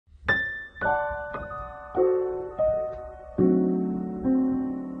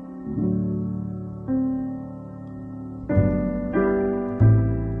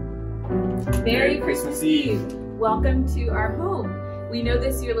Christmas Eve! Welcome to our home. We know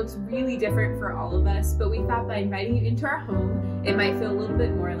this year looks really different for all of us, but we thought by inviting you into our home, it might feel a little bit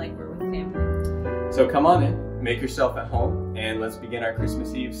more like we're with family. So come on in, make yourself at home, and let's begin our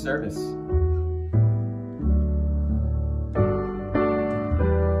Christmas Eve service.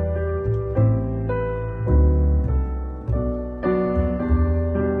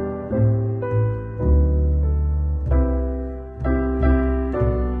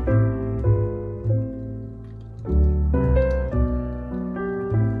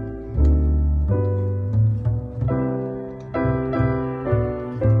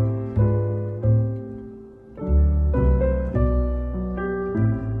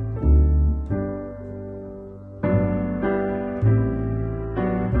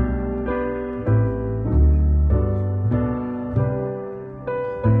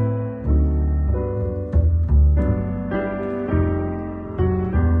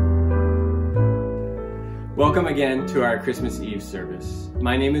 Welcome again to our Christmas Eve service.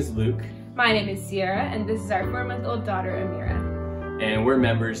 My name is Luke. My name is Sierra, and this is our 4-month-old daughter, Amira. And we're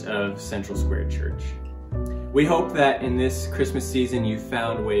members of Central Square Church. We hope that in this Christmas season you've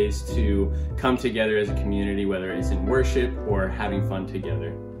found ways to come together as a community, whether it's in worship or having fun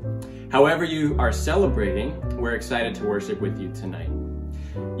together. However you are celebrating, we're excited to worship with you tonight.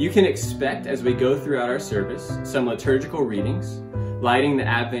 You can expect, as we go throughout our service, some liturgical readings, lighting the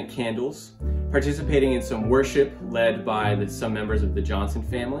Advent candles, participating in some worship led by some members of the Johnson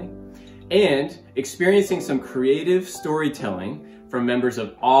family, and experiencing some creative storytelling from members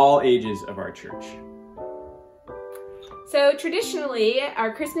of all ages of our church. So traditionally,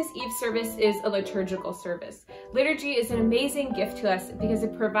 our Christmas Eve service is a liturgical service. Liturgy is an amazing gift to us because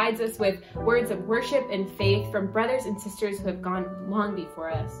it provides us with words of worship and faith from brothers and sisters who have gone long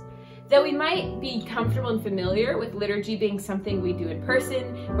before us. Though we might be comfortable and familiar with liturgy being something we do in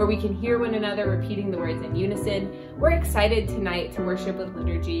person, where we can hear one another repeating the words in unison, we're excited tonight to worship with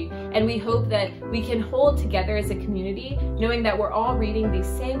liturgy, and we hope that we can hold together as a community, knowing that we're all reading these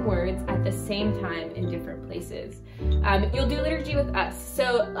same words at the same time in different places. You'll do liturgy with us,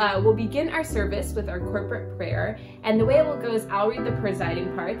 so we'll begin our service with our corporate prayer, and the way it will go is I'll read the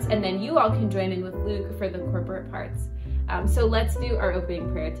presiding parts, and then you all can join in with Luke for the corporate parts. So let's do our opening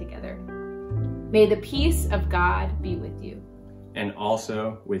prayer together. May the peace of God be with you. And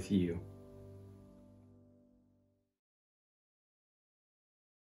also with you.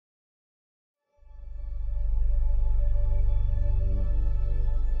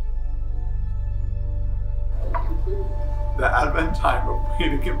 The Advent time of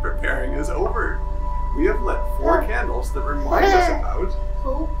waiting and preparing is over. We have lit 4 candles that remind us about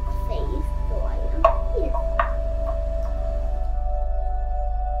hope, faith, joy, and peace.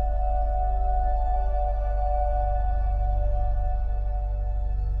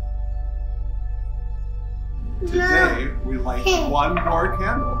 Today, we light one more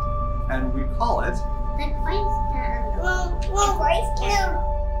candle, and we call it The Christ candle. The Christ candle.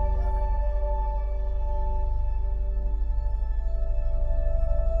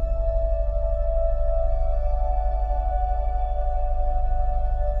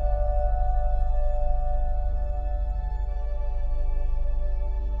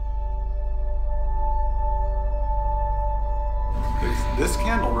 This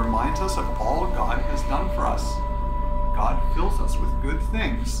candle reminds us of all God has done for us. God fills us with good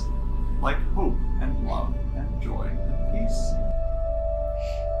things, like hope and love and joy and peace.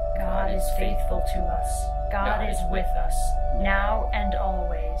 God is faithful to us. God is with us, now and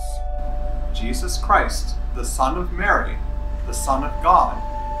always. Jesus Christ, the Son of Mary, the Son of God,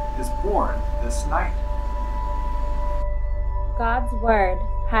 is born this night. God's word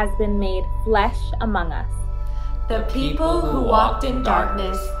has been made flesh among us. The people who walked in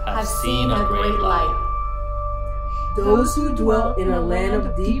darkness have seen a great light. Those who dwell in a land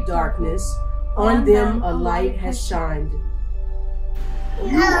of deep darkness, on them a light has shined.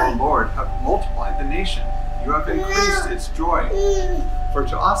 You, O Lord, have multiplied the nation. You have increased its joy. For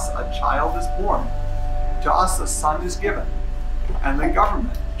to us a child is born. To us a son is given, and the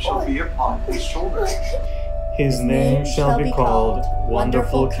government shall be upon his shoulder. His name shall be called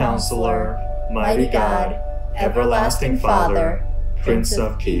Wonderful Counselor, Mighty God, Everlasting Father, Prince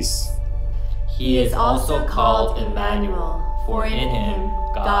of Peace. He is also called Emmanuel, for in him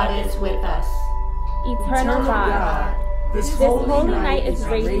God is with us. Eternal God, this holy night is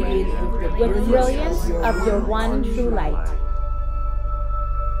radiant with the brilliance of your one true light.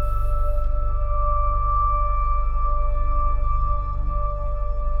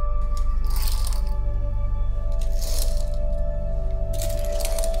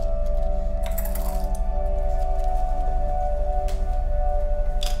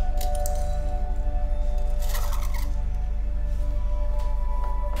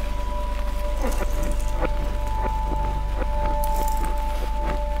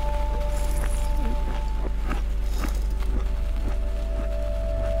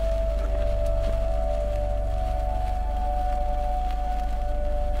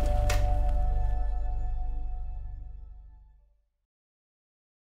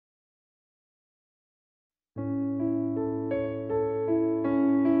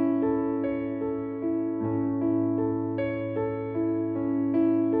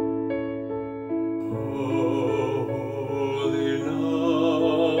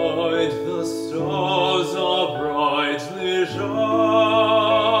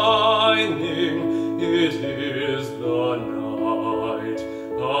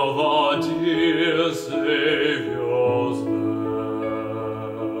 of our dear Savior's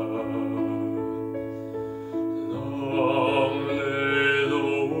birth. Long lay the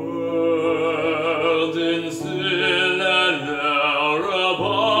world in sin and error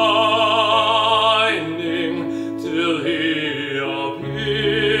binding, till He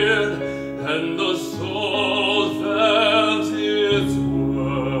appeared, and the soul felt His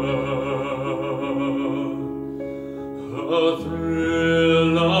worth. A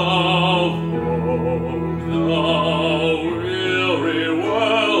thrill of hope, the weary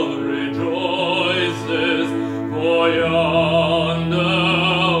world rejoices, for yonder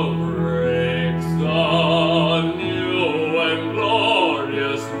breaks a new and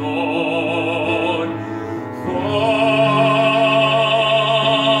glorious morn. Fall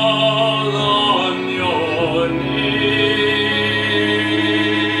on your knees,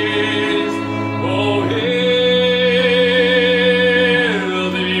 oh, hear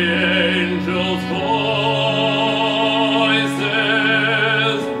the angels' voices,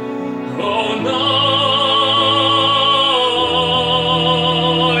 oh, night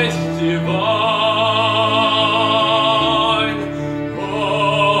divine,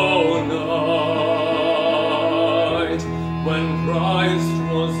 oh, night when Christ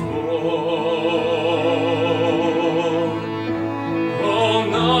was born, oh,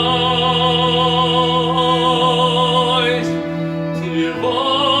 night divine,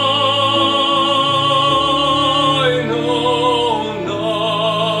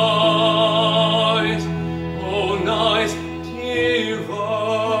 oh, night divine.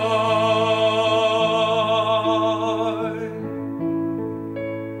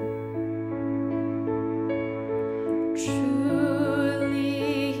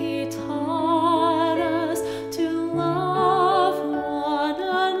 Truly He taught us to love one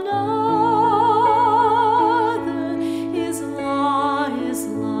another. His law is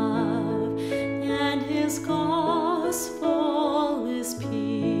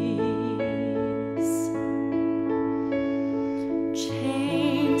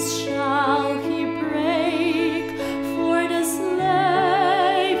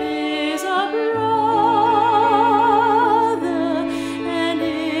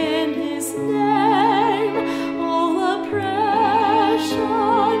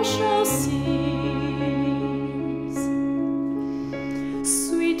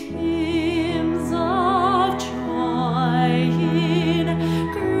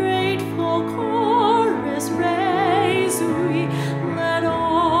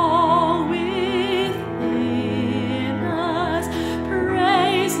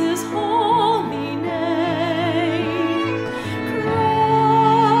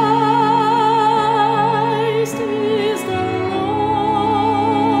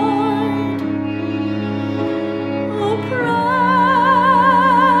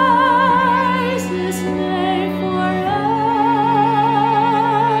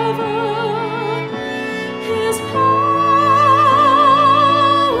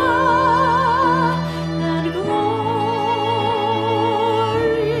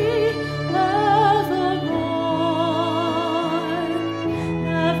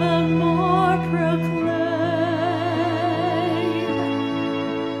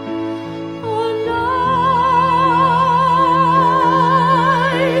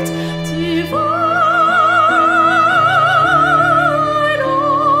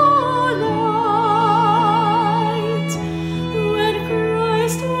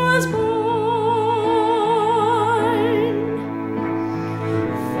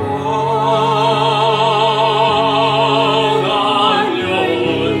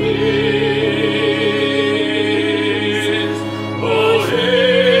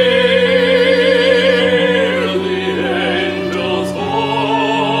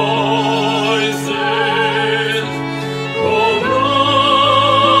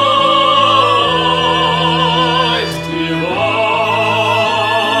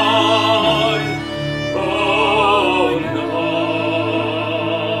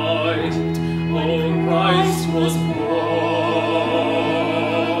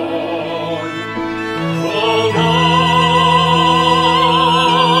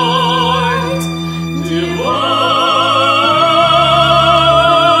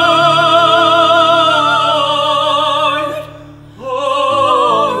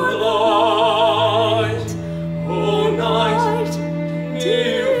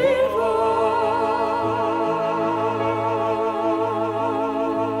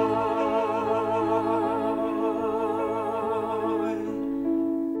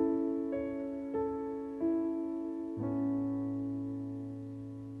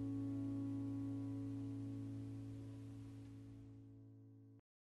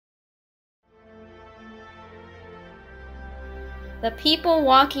The people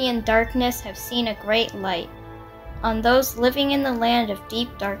walking in darkness have seen a great light. On those living in the land of deep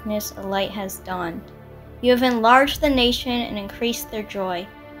darkness, a light has dawned. You have enlarged the nation and increased their joy.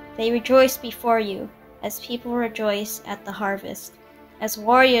 They rejoice before you, as people rejoice at the harvest, as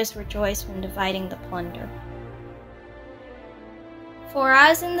warriors rejoice when dividing the plunder. For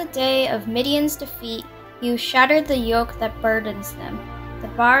as in the day of Midian's defeat, you shattered the yoke that burdens them, the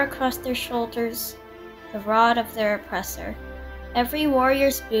bar across their shoulders, the rod of their oppressor. Every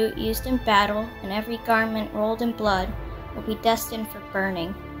warrior's boot used in battle and every garment rolled in blood will be destined for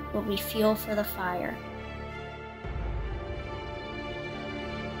burning, will be fuel for the fire.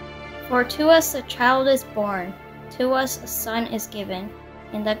 For to us a child is born, to us a son is given,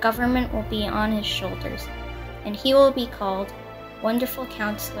 and the government will be on his shoulders, and he will be called Wonderful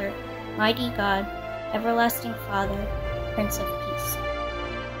Counselor, Mighty God, Everlasting Father, Prince of Peace.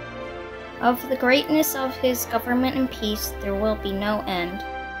 Of the greatness of his government and peace there will be no end.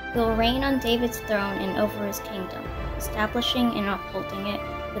 He will reign on David's throne and over his kingdom, establishing and upholding it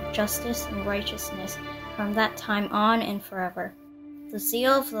with justice and righteousness from that time on and forever. The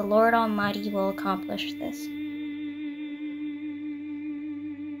zeal of the Lord Almighty will accomplish this.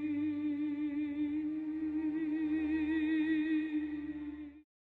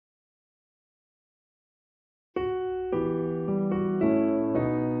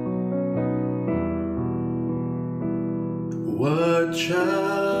 What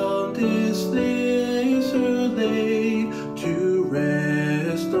child is this who laid to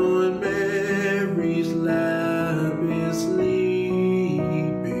rest on Mary's lap is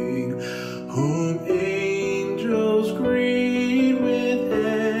sleeping, whom angels greet with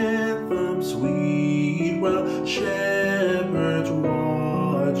anthems sweet, while shepherds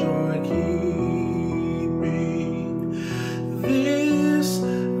watch o'er keeping? This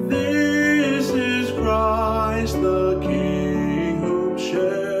is Christ the King, whom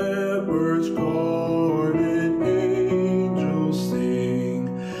shepherds guard and angels sing.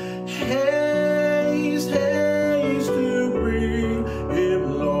 Haste, haste to bring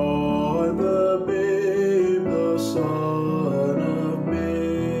him, Lord, the babe, the Son of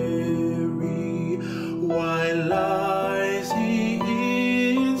Mary. Why lies he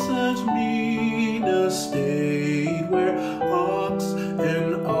in such mean estate, where ox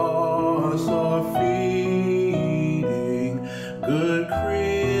and ass are feeding? Good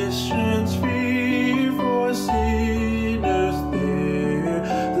Christians fear for sinners there,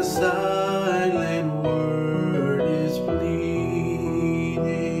 the silent word is pleading.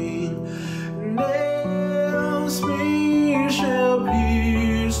 Nail spears shall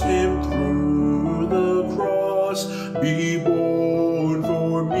pierce him through the cross, be born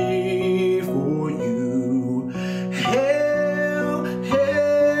for me, for you. Hail,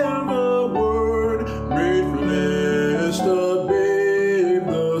 hail the Word made flesh, the babe,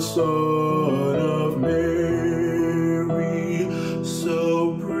 the Son of Mary.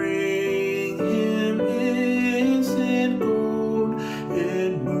 So bring him incense, gold,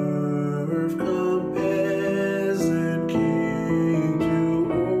 and myrrh, come peasant king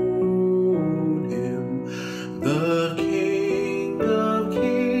to own him. The King of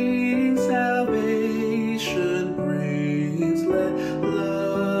Kings salvation brings, let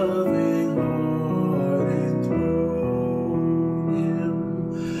loving heart enthrone him.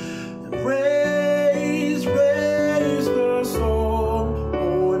 Raise, raise the song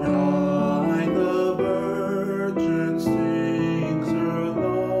on high, the Virgin sings her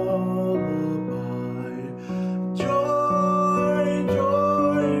lullaby. Joy,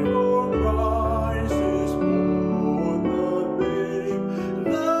 joy, for Christ is born, the babe,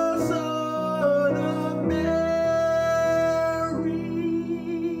 the Son of Mary.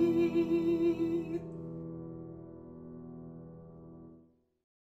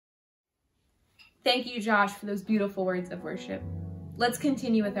 Thank you, Josh, for those beautiful words of worship. Let's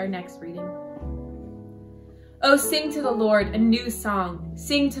continue with our next reading. Oh, sing to the Lord a new song.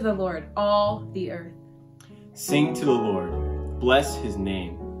 Sing to the Lord, all the earth. Sing to the Lord, bless his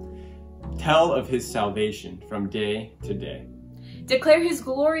name. Tell of his salvation from day to day. Declare his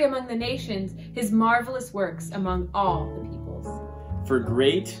glory among the nations, his marvelous works among all the peoples. For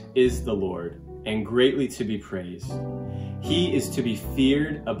great is the Lord, and greatly to be praised. He is to be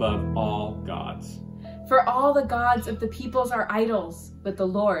feared above all gods. For all the gods of the peoples are idols, but the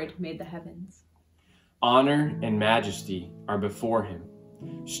Lord made the heavens. Honor and majesty are before him.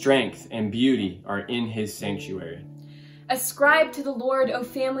 Strength and beauty are in his sanctuary. Ascribe to the Lord, O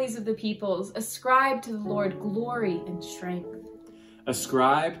families of the peoples. Ascribe to the Lord glory and strength.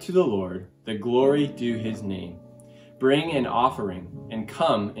 Ascribe to the Lord the glory due his name. Bring an offering and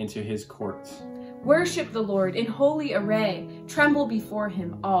come into his courts. Worship the Lord in holy array. Tremble before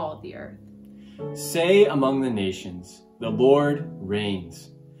him, all the earth. Say among the nations, the Lord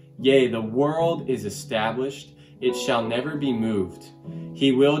reigns. Yea, the world is established. It shall never be moved.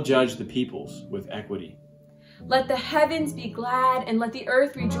 He will judge the peoples with equity. Let the heavens be glad, and let the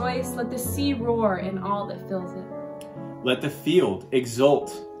earth rejoice. Let the sea roar, and all that fills it. Let the field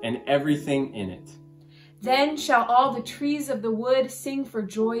exult, and everything in it. Then shall all the trees of the wood sing for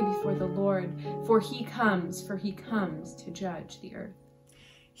joy before the Lord, for he comes to judge the earth.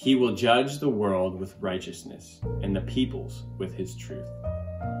 He will judge the world with righteousness, and the peoples with his truth.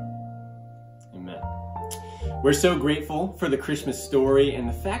 Amen. We're so grateful for the Christmas story and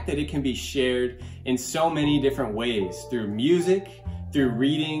the fact that it can be shared in so many different ways, through music, through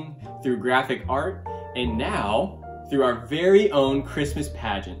reading, through graphic art, and now through our very own Christmas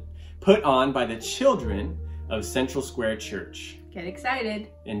pageant put on by the children of Central Square Church. Get excited.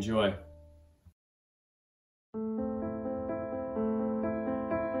 Enjoy.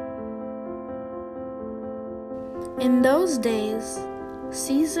 In those days,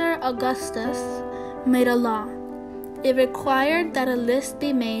 Caesar Augustus made a law. It required that a list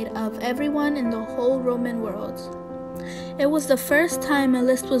be made of everyone in the whole Roman world. It was the first time a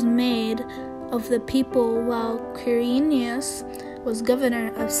list was made of the people while Quirinius was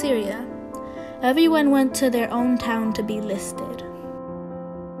governor of Syria. Everyone went to their own town to be listed.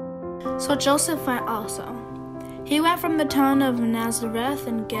 So Joseph went also. He went from the town of Nazareth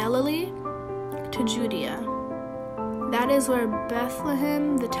in Galilee to Judea. That is where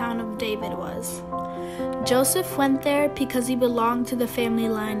Bethlehem, the town of David, was. Joseph went there because he belonged to the family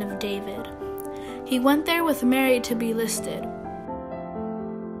line of David. He went there with Mary to be listed.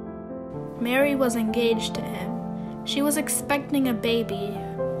 Mary was engaged to him. She was expecting a baby.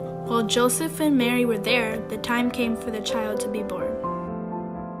 While Joseph and Mary were there, the time came for the child to be born.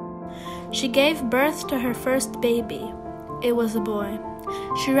 She gave birth to her first baby. It was a boy.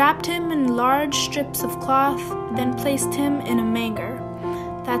 She wrapped him in large strips of cloth, then placed him in a manger.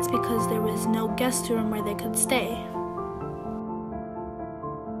 That's because there was no guest room where they could stay.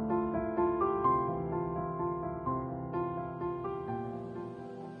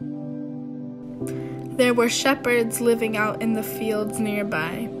 There were shepherds living out in the fields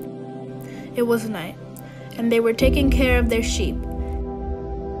nearby. It was night, and they were taking care of their sheep.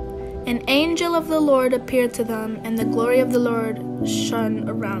 An angel of the Lord appeared to them, and the glory of the Lord shone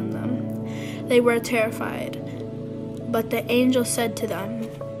around them. They were terrified, but the angel said to them,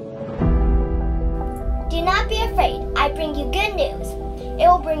 "Do not be afraid. I bring you good news. It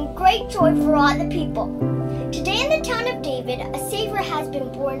will bring great joy for all the people. Today in the town of David, a Savior has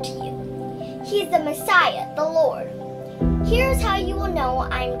been born to you. He is the Messiah, the Lord. Here's how you will know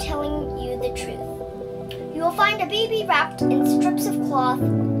I am telling you the truth. You will find a baby wrapped in strips of cloth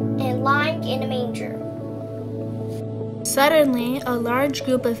and lying in a manger." Suddenly, a large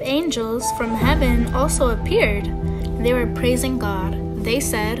group of angels from heaven also appeared. They were praising God. They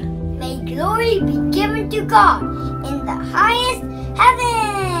said, "May glory be given to God in the highest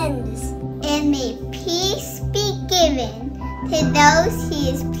heavens, and may peace be given to those he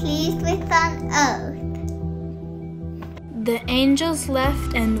is pleased with on earth." The angels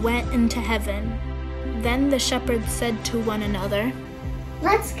left and went into heaven. Then the shepherds said to one another,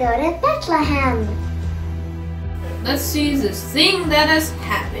 "Let's go to Bethlehem. Let's see this thing that has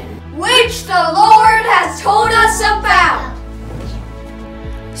happened, which the Lord has told us about."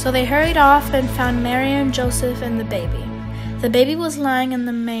 So they hurried off and found Mary and Joseph and the baby. The baby was lying in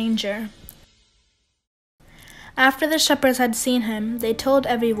the manger. After the shepherds had seen him, they told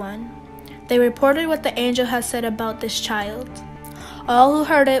everyone. They reported what the angel had said about this child. All who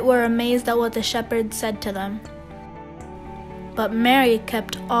heard it were amazed at what the shepherds said to them. But Mary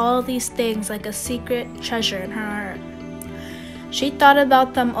kept all these things like a secret treasure in her heart. She thought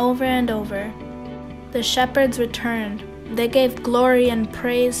about them over and over. The shepherds returned. They gave glory and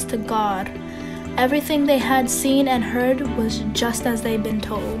praise to God. Everything they had seen and heard was just as they'd been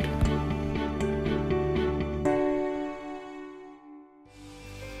told.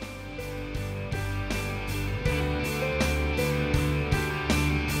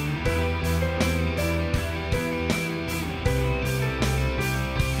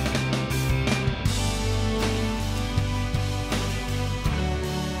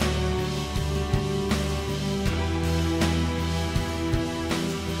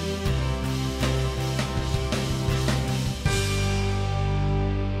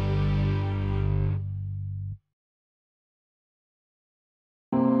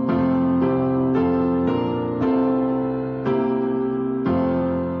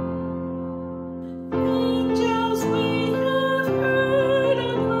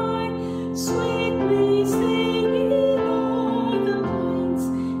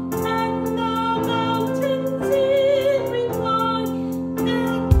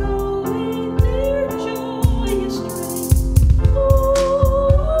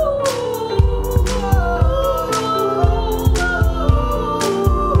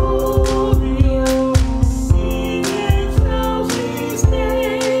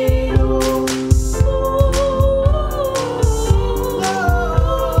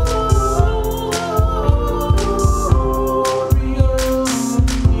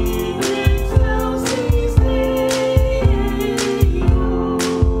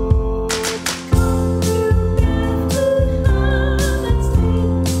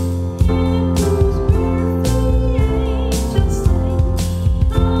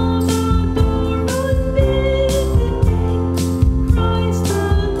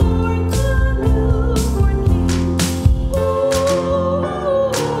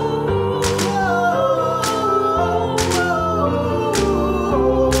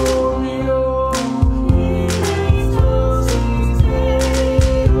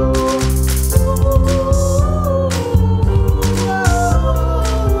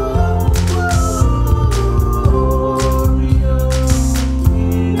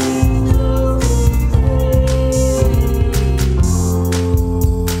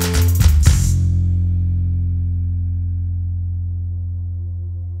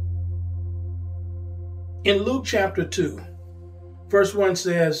 In Luke chapter 2, verse 1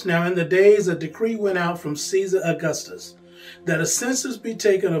 says, "Now in the days a decree went out from Caesar Augustus, that a census be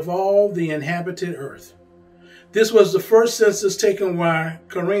taken of all the inhabited earth. This was the first census taken while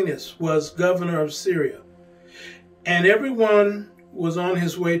Quirinius was governor of Syria. And everyone was on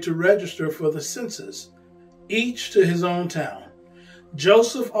his way to register for the census, each to his own town.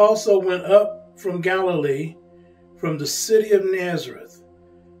 Joseph also went up from Galilee, from the city of Nazareth,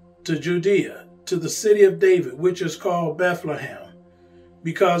 to Judea, to the city of David, which is called Bethlehem,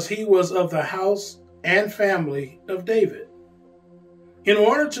 because he was of the house and family of David, in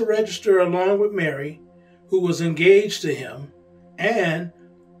order to register along with Mary, who was engaged to him and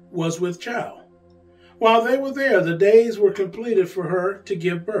was with child. While they were there, the days were completed for her to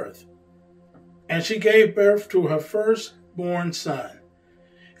give birth. And she gave birth to her firstborn son.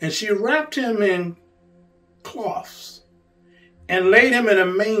 And she wrapped him in cloths and laid him in a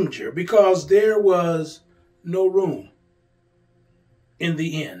manger, because there was no room in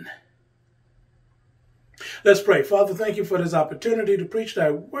the inn." Let's pray. Father, thank you for this opportunity to preach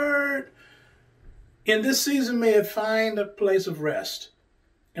thy word. In this season, may it find a place of rest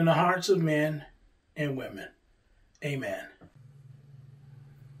in the hearts of men and women. Amen.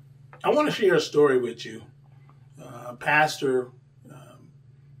 I want to share a story with you. A pastor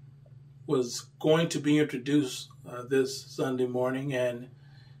was going to be introduced this Sunday morning, and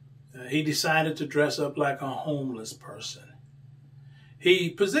he decided to dress up like a homeless person. He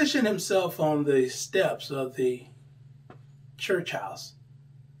positioned himself on the steps of the church house.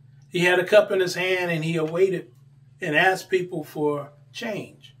 He had a cup in his hand, and he awaited and asked people for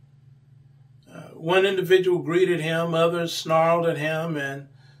change. One individual greeted him, others snarled at him, and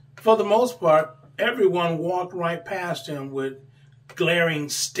for the most part, everyone walked right past him with glaring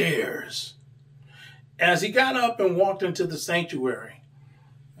stares. As he got up and walked into the sanctuary,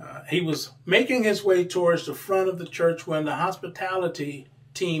 he was making his way towards the front of the church when the hospitality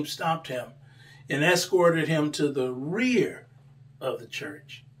team stopped him and escorted him to the rear of the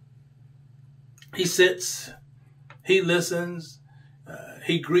church. He sits, he listens,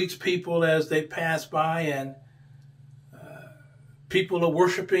 he greets people as they pass by, and people are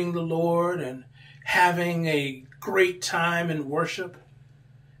worshiping the Lord and having a great time in worship.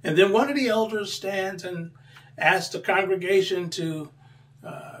 And then one of the elders stands and asks the congregation to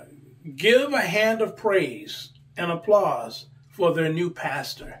give a hand of praise and applause for their new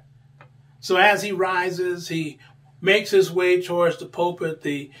pastor. So as he rises, he makes his way towards the pulpit.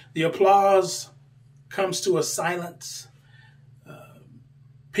 The applause comes to a silence.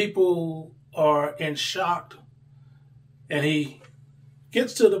 People are in shock. And he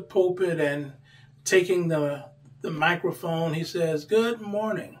gets to the pulpit, and taking the microphone, he says, "Good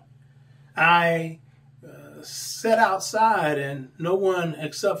morning. I sat outside and no one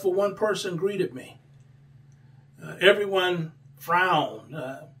except for one person greeted me. Everyone frowned.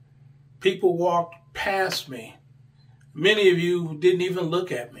 People walked past me. Many of you didn't even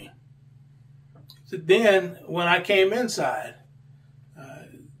look at me. Then when I came inside,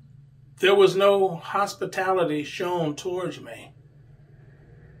 there was no hospitality shown towards me.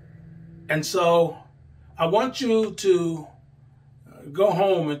 And so I want you to go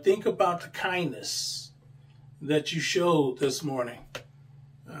home and think about the kindness that you showed this morning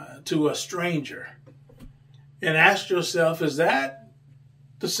to a stranger, and ask yourself, is that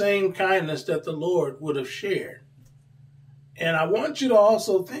the same kindness that the Lord would have shared? And I want you to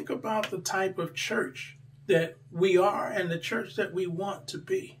also think about the type of church that we are and the church that we want to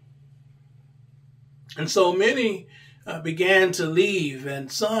be." And so many began to leave,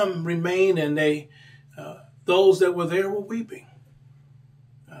 and some remained, and those that were there were weeping.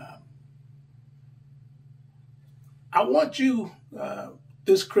 I want you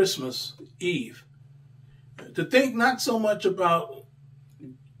this Christmas Eve to think not so much about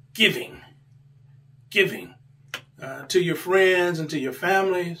giving to your friends and to your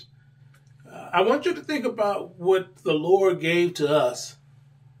families. I want you to think about what the Lord gave to us,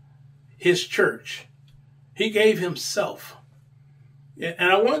 his church. He gave himself. And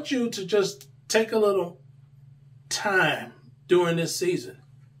I want you to just take a little time during this season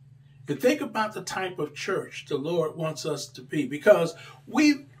to think about the type of church the Lord wants us to be, because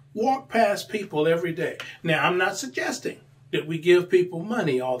we walk past people every day. Now, I'm not suggesting that we give people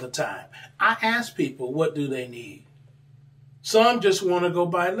money all the time. I ask people, what do they need? Some just want to go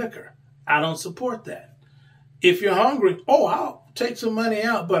buy liquor. I don't support that. If you're hungry, I'll take some money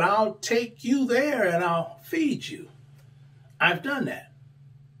out, but I'll take you there and I'll feed you. I've done that.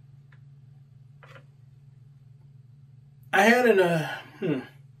 I had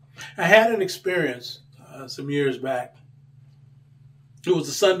an experience some years back It was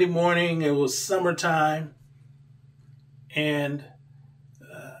a Sunday morning. It was summertime. And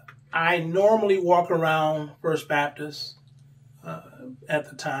I normally walk around First Baptist at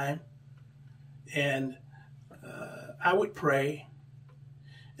the time. And I would pray.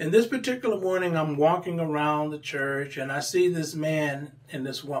 And this particular morning, I'm walking around the church and I see this man and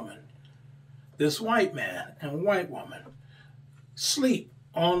this woman, this white man and white woman, sleep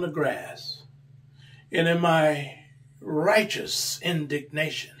on the grass. And in my righteous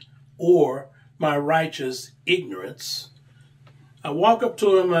indignation or my righteous ignorance, I walk up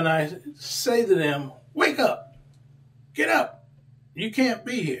to them and I say to them, "Wake up, get up, you can't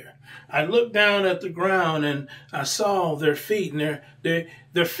be here." I looked down at the ground and I saw their feet, and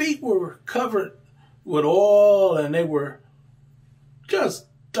their feet were covered with oil, and they were just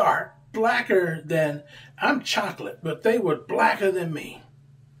dark, blacker than, I'm chocolate, but they were blacker than me.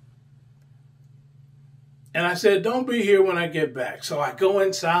 And I said, "Don't be here when I get back." So I go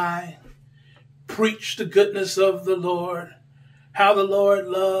inside, preach the goodness of the Lord, how the Lord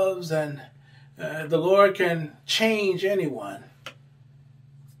loves, and the Lord can change anyone.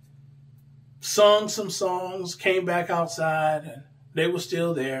 Sung some songs, came back outside, and they were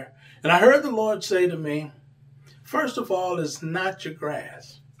still there. And I heard the Lord say to me, first of all, it's not your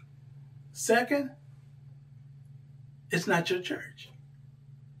grass. Second, it's not your church.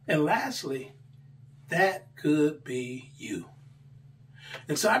 And lastly, that could be you.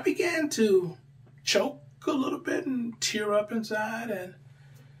 And so I began to choke a little bit and tear up inside. And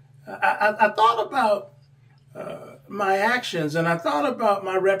I thought about my actions, and I thought about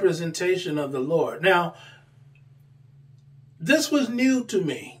my representation of the Lord. Now, this was new to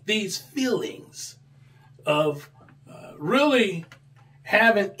me, these feelings of really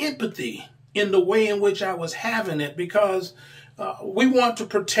having empathy in the way in which I was having it, because we want to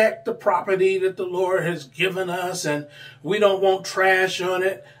protect the property that the Lord has given us, and we don't want trash on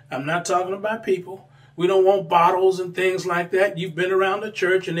it. I'm not talking about people. We don't want bottles and things like that. You've been around the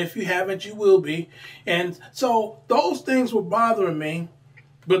church, and if you haven't, you will be. And so those things were bothering me,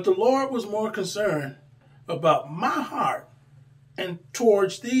 but the Lord was more concerned about my heart and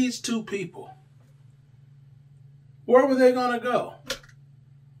towards these two people. Where were they going to go?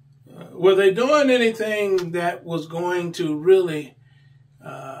 Were they doing anything that was going to really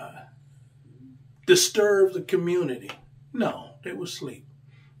disturb the community? No, they were asleep.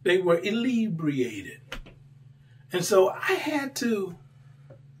 They were inebriated. And so I had to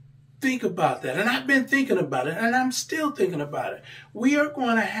think about that. And I've been thinking about it, and I'm still thinking about it. We are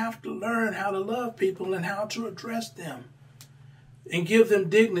going to have to learn how to love people and how to address them and give them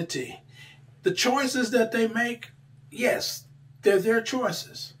dignity. The choices that they make, yes, they're their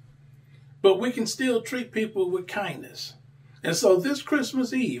choices. But we can still treat people with kindness. And so this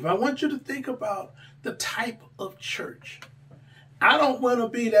Christmas Eve, I want you to think about the type of church. I don't want to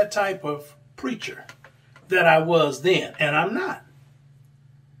be that type of preacher that I was then, and I'm not.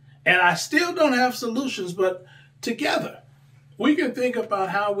 And I still don't have solutions, but together we can think about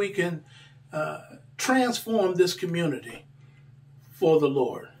how we can transform this community for the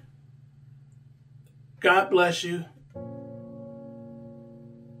Lord. God bless you.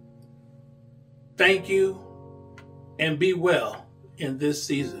 Thank you, and be well in this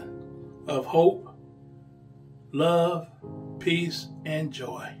season of hope, love, peace, and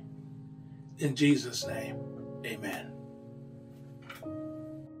joy. In Jesus' name, amen.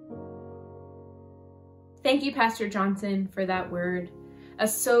 Thank you, Pastor Johnson, for that word. A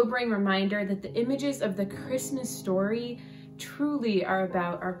sobering reminder that the images of the Christmas story truly are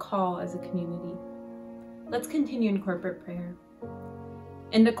about our call as a community. Let's continue in corporate prayer.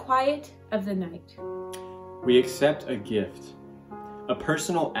 In the quiet of the night, we accept a gift, a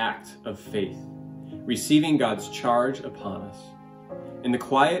personal act of faith, receiving God's charge upon us. In the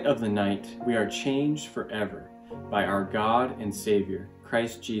quiet of the night, we are changed forever by our God and Savior,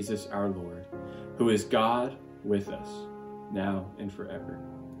 Christ Jesus our Lord, who is God with us, now and forever.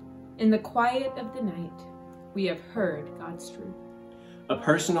 In the quiet of the night, we have heard God's truth. A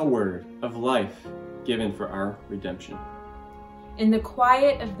personal word of life given for our redemption. In the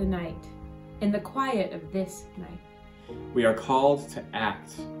quiet of the night, in the quiet of this night, we are called to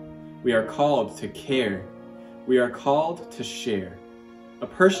act. We are called to care. We are called to share. A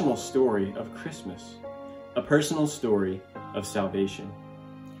personal story of Christmas. A personal story of salvation.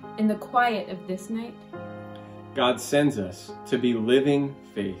 In the quiet of this night, God sends us to be living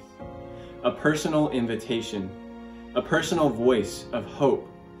faith. A personal invitation. A personal voice of hope.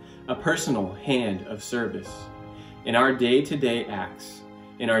 A personal hand of service. In our day-to-day acts,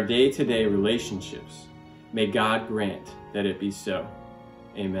 in our day-to-day relationships, may God grant that it be so.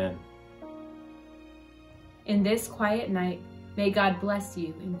 Amen. In this quiet night, May God bless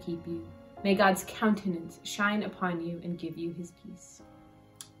you and keep you. May God's countenance shine upon you and give you his peace.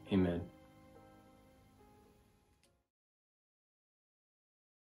 Amen.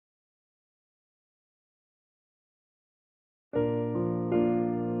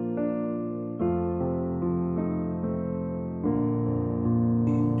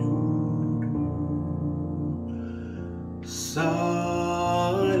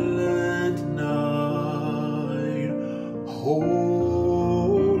 Silent night,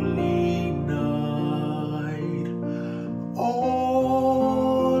 holy night,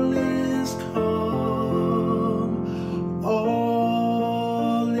 all is calm,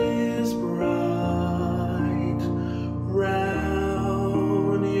 all is bright,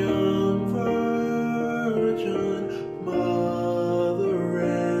 round young virgin, mother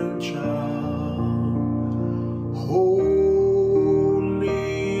and child. Holy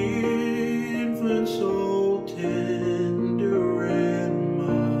infant, so tender and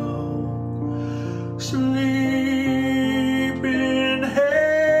mild, sleep in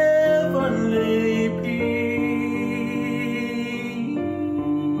heavenly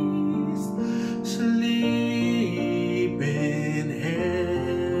peace, sleep in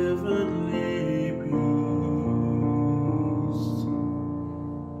heavenly peace.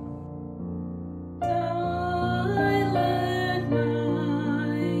 Silent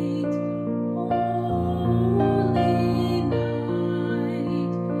night, holy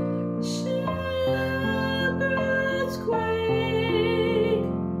night, shepherds quake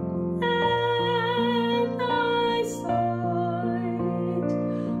at thy sight,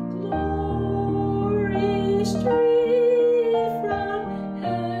 glory street from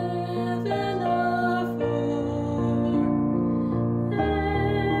heaven afar,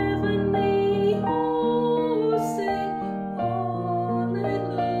 heavenly hosts sing hallelujah.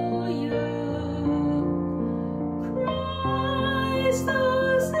 Christ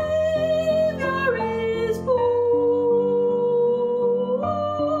the Savior is born.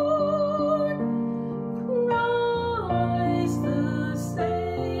 Christ the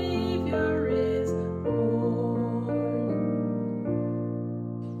Savior is born.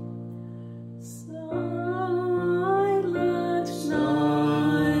 Silent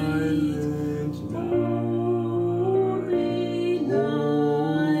night, holy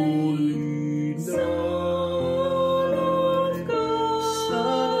night, Son of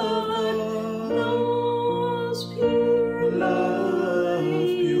God, love's pure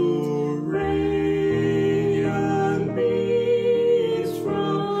radiant beams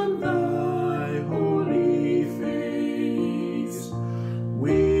from thy holy face.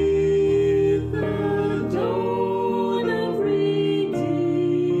 With the dawn of redeeming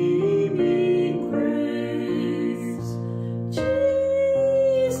grace,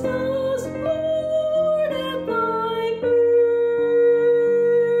 Jesus born at thy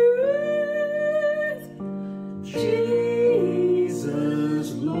birth,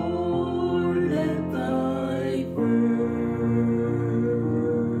 Jesus Lord at thy birth.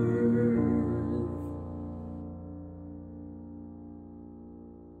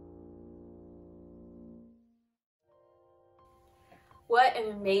 What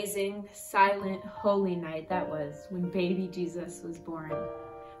an amazing, silent, holy night that was when baby Jesus was born,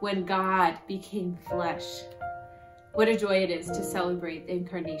 when God became flesh. What a joy it is to celebrate the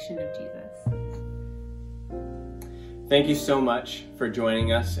incarnation of Jesus. Thank you so much for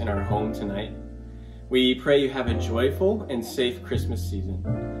joining us in our home tonight. We pray you have a joyful and safe Christmas season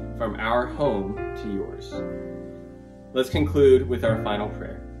from our home to yours. Let's conclude with our final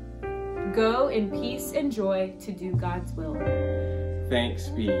prayer. Go in peace and joy to do God's will. Thanks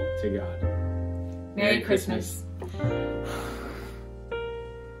be to God. Merry Christmas.